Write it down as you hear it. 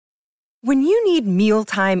When you need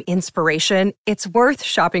mealtime inspiration, it's worth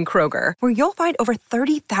shopping Kroger, where you'll find over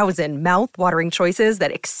 30,000 mouth-watering choices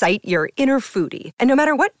that excite your inner foodie. And no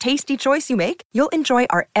matter what tasty choice you make, you'll enjoy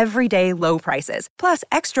our everyday low prices, plus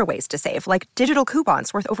extra ways to save, like digital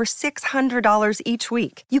coupons worth over $600 each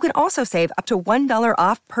week. You can also save up to $1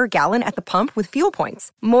 off per gallon at the pump with fuel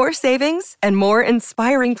points. More savings and more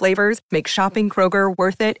inspiring flavors make shopping Kroger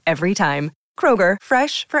worth it every time. Kroger,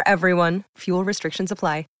 fresh for everyone. Fuel restrictions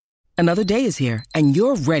apply. Another day is here, and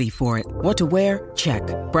you're ready for it. What to wear? Check.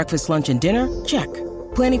 Breakfast, lunch, and dinner? Check.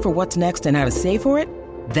 Planning for what's next and how to save for it?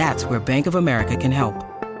 That's where Bank of America can help.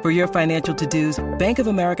 For your financial to-dos, Bank of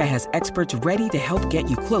America has experts ready to help get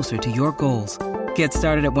you closer to your goals. Get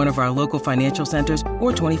started at one of our local financial centers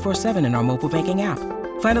or 24/7 in our mobile banking app.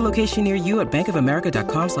 Find a location near you at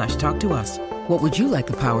bankofamerica.com/talktous. What would you like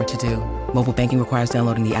the power to do? Mobile banking requires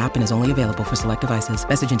downloading the app and is only available for select devices.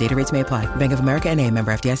 Message and data rates may apply. Bank of America N.A.,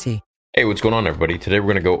 member FDIC. Hey, what's going on, everybody? Today we're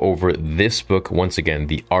going to go over this book once again,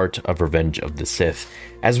 The Art of Revenge of the Sith,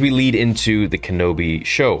 as we lead into the Kenobi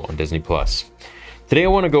show on Disney+. Today I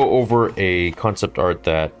want to go over a concept art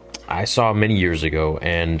that I saw many years ago,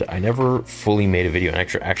 and I never fully made a video,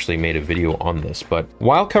 and actually made a video on this. But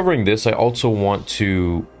while covering this, I also want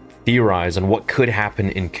to theorize on what could happen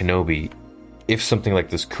in Kenobi if something like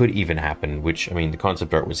this could even happen, which, I mean, the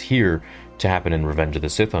concept art was here to happen in Revenge of the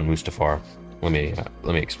Sith on Mustafar. Let me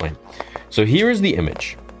explain. So here is the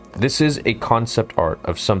image. This is a concept art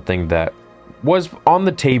of something that was on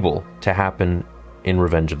the table to happen in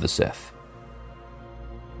Revenge of the Sith.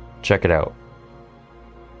 Check it out.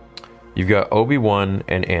 You've got Obi-Wan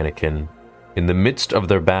and Anakin in the midst of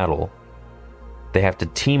their battle. They have to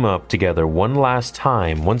team up together one last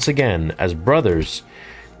time, once again, as brothers,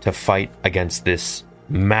 to fight against this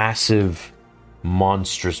massive,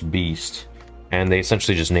 monstrous beast. And they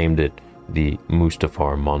essentially just named it the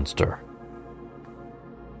Mustafar Monster.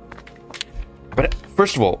 But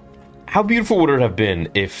first of all, how beautiful would it have been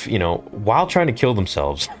if, while trying to kill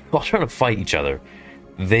themselves, while trying to fight each other,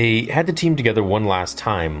 they had to team together one last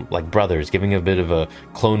time, like brothers, giving a bit of a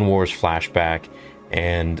Clone Wars flashback,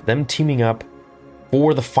 and them teaming up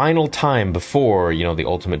for the final time before, the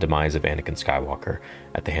ultimate demise of Anakin Skywalker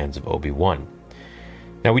at the hands of Obi-Wan.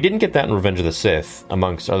 Now, we didn't get that in Revenge of the Sith,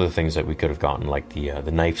 amongst other things that we could have gotten, like the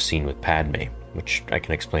knife scene with Padme, which I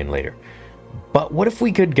can explain later. But what if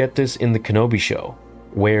we could get this in the Kenobi show,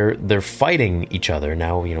 where they're fighting each other?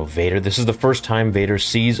 Now, Vader, this is the first time Vader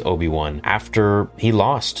sees Obi-Wan after he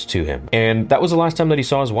lost to him. And that was the last time that he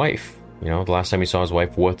saw his wife. The last time he saw his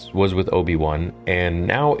wife was with Obi-Wan, and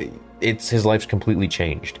now his life's completely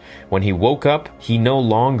changed. When he woke up, he no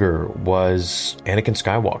longer was Anakin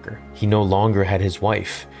Skywalker. He no longer had his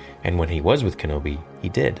wife. And when he was with Kenobi, he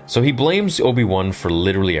did. So he blames Obi-Wan for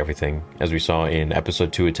literally everything. As we saw in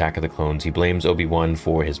Episode 2, Attack of the Clones, he blames Obi-Wan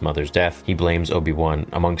for his mother's death. He blames Obi-Wan,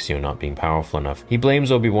 amongst not being powerful enough. He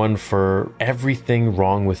blames Obi-Wan for everything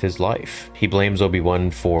wrong with his life. He blames Obi-Wan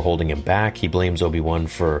for holding him back. He blames Obi-Wan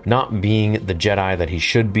for not being the Jedi that he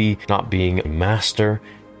should be, not being a master,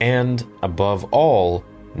 and above all,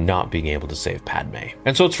 not being able to save Padme.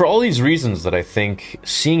 And so it's for all these reasons that I think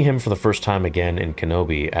seeing him for the first time again in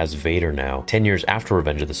Kenobi as Vader now, 10 years after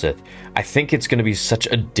Revenge of the Sith, I think it's going to be such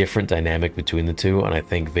a different dynamic between the two, and I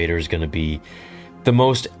think Vader is going to be the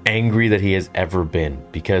most angry that he has ever been,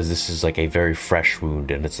 because this is like a very fresh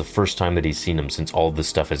wound, and it's the first time that he's seen him since all this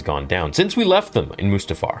stuff has gone down, since we left them in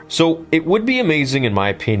Mustafar. So it would be amazing, in my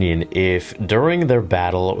opinion, if during their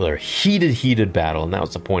battle, their heated battle, and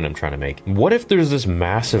that's the point I'm trying to make, what if there's this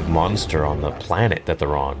massive monster on the planet that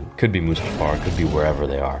they're on? Could be Mustafar, could be wherever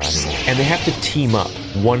they are, I don't know. And they have to team up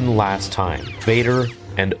one last time. Vader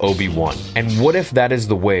and Obi-Wan. And what if that is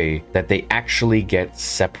the way that they actually get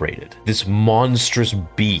separated? This monstrous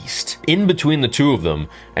beast in between the two of them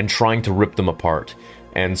and trying to rip them apart.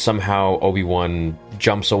 And somehow Obi-Wan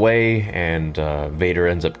jumps away and Vader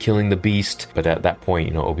ends up killing the beast. But at that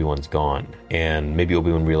point, Obi-Wan's gone. And maybe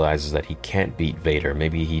Obi-Wan realizes that he can't beat Vader.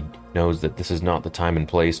 Maybe he knows that this is not the time and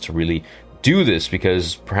place to really do this,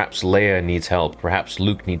 because perhaps Leia needs help, perhaps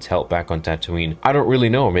Luke needs help back on Tatooine. I don't really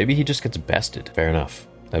know. Maybe he just gets bested. Fair enough.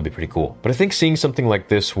 That'd be pretty cool. But I think seeing something like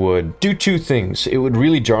this would do two things. It would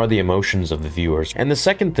really jar the emotions of the viewers. And the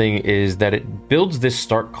second thing is that it builds this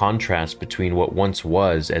stark contrast between what once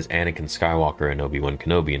was as Anakin Skywalker and Obi-Wan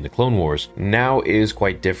Kenobi in the Clone Wars, now is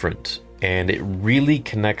quite different. And it really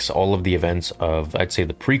connects all of the events of, I'd say,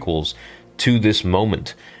 the prequels to this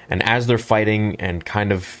moment. And as they're fighting and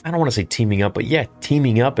kind of, I don't want to say teaming up, but yeah,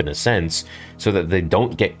 teaming up in a sense so that they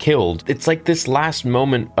don't get killed, it's like this last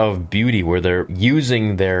moment of beauty where they're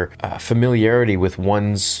using their familiarity with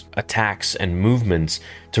one's attacks and movements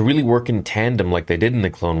to really work in tandem like they did in the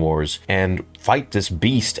Clone Wars and fight this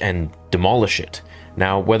beast and demolish it.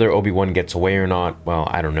 Now, whether Obi-Wan gets away or not, well,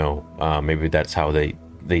 I don't know. Maybe that's how they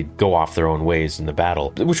go off their own ways in the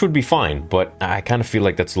battle, which would be fine, but I kind of feel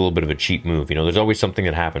like that's a little bit of a cheap move. You know, there's always something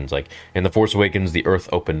that happens. Like in The Force Awakens, the Earth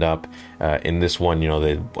opened up. In this one, you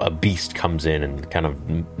know, a beast comes in and kind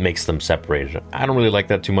of makes them separated. I don't really like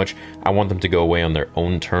that too much. I want them to go away on their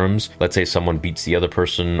own terms. Let's say someone beats the other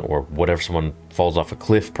person or whatever, someone falls off a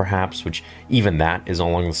cliff perhaps, which even that is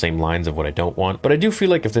along the same lines of what I don't want. But I do feel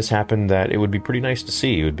like if this happened, that it would be pretty nice to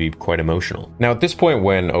see. It would be quite emotional. Now, at this point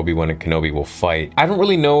when Obi-Wan and Kenobi will fight, I don't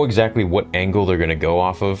really know exactly what angle they're going to go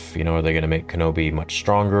off of. You know, are they going to make Kenobi much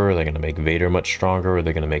stronger? Are they going to make Vader much stronger? Are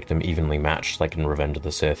they going to make them evenly matched like in Revenge of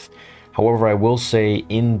the Sith? However, I will say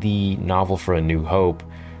in the novel for A New Hope,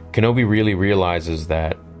 Kenobi really realizes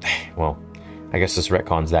that, well, I guess this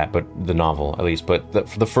retcons that, but the novel at least, but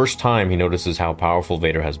for the first time he notices how powerful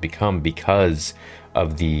Vader has become because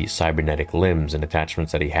of the cybernetic limbs and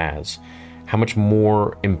attachments that he has. How much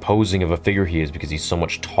more imposing of a figure he is because he's so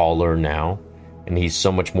much taller now, and he's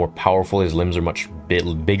so much more powerful. His limbs are much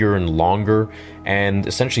bigger and longer, and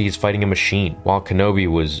essentially he's fighting a machine. While Kenobi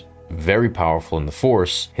was very powerful in the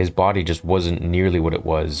Force, his body just wasn't nearly what it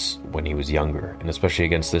was when he was younger, and especially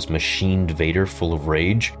against this machined Vader full of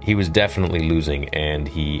rage, he was definitely losing, and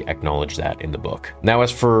he acknowledged that in the book. Now, as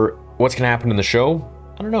for what's going to happen in the show,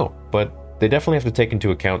 I don't know, but they definitely have to take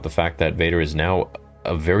into account the fact that Vader is now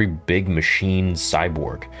a very big machine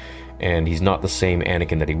cyborg, and he's not the same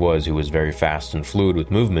Anakin that he was, who was very fast and fluid with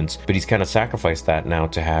movements, but he's kind of sacrificed that now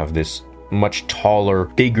to have this much taller,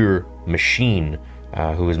 bigger machine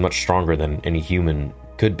who is much stronger than any human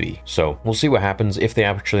could be. So we'll see what happens if they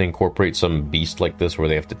actually incorporate some beast like this where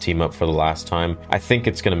they have to team up for the last time. I think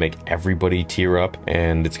it's going to make everybody tear up,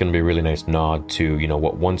 and it's going to be a really nice nod to, you know,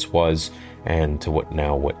 what once was and to what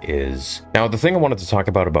is. Now, the thing I wanted to talk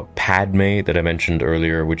about Padme that I mentioned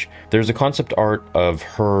earlier, which there's a concept art of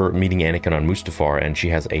her meeting Anakin on Mustafar, and she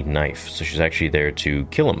has a knife, so she's actually there to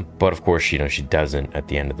kill him. But of course, you know, she doesn't at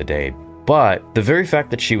the end of the day. But the very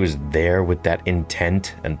fact that she was there with that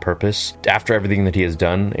intent and purpose after everything that he has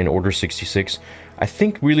done in Order 66, I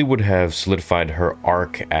think really would have solidified her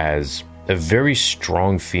arc as a very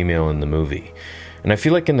strong female in the movie. And I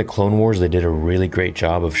feel like in the Clone Wars, they did a really great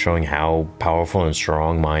job of showing how powerful and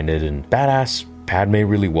strong-minded and badass Padme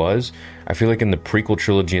really was. I feel like in the prequel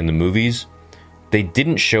trilogy in the movies, they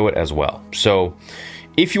didn't show it as well. So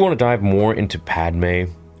if you want to dive more into Padme,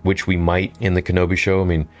 which we might in the Kenobi show, I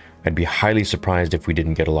mean, I'd be highly surprised if we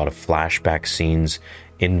didn't get a lot of flashback scenes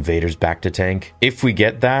in Vader's bacta-tank. If we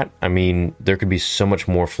get that, I mean, there could be so much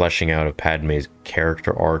more fleshing out of Padme's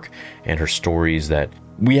character arc and her stories that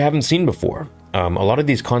we haven't seen before. A lot of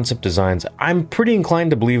these concept designs, I'm pretty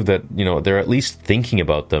inclined to believe that, you know, they're at least thinking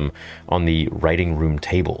about them on the writing room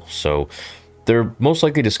table. So they're most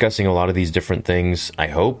likely discussing a lot of these different things, I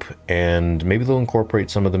hope, and maybe they'll incorporate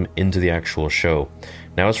some of them into the actual show.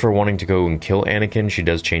 Now, as for wanting to go and kill Anakin, she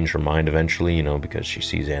does change her mind eventually, you know, because she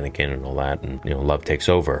sees Anakin and all that, and, you know, love takes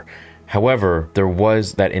over. However, there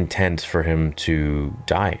was that intent for him to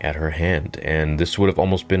die at her hand, and this would have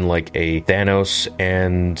almost been like a Thanos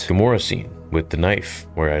and Gamora scene with the knife,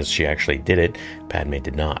 whereas she actually did it, Padme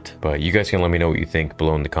did not. But you guys can let me know what you think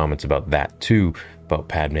below in the comments about that too, about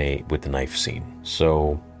Padme with the knife scene.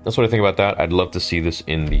 So that's what I think about that. I'd love to see this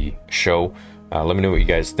in the show. Let me know what you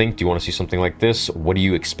guys think. Do you want to see something like this? What do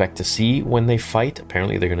you expect to see when they fight?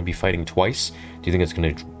 Apparently they're going to be fighting twice. Do you think it's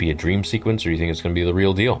going to be a dream sequence, or do you think it's going to be the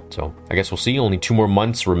real deal? So I guess we'll see. Only 2 more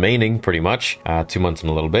months remaining, pretty much. 2 months and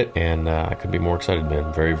a little bit. And I could be more excited,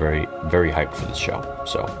 man. Very, very, very hyped for this show.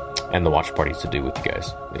 So, and the watch parties to do with you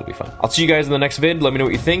guys. It'll be fun. I'll see you guys in the next vid. Let me know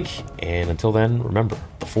what you think. And until then, remember,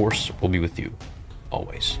 the Force will be with you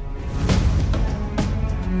always.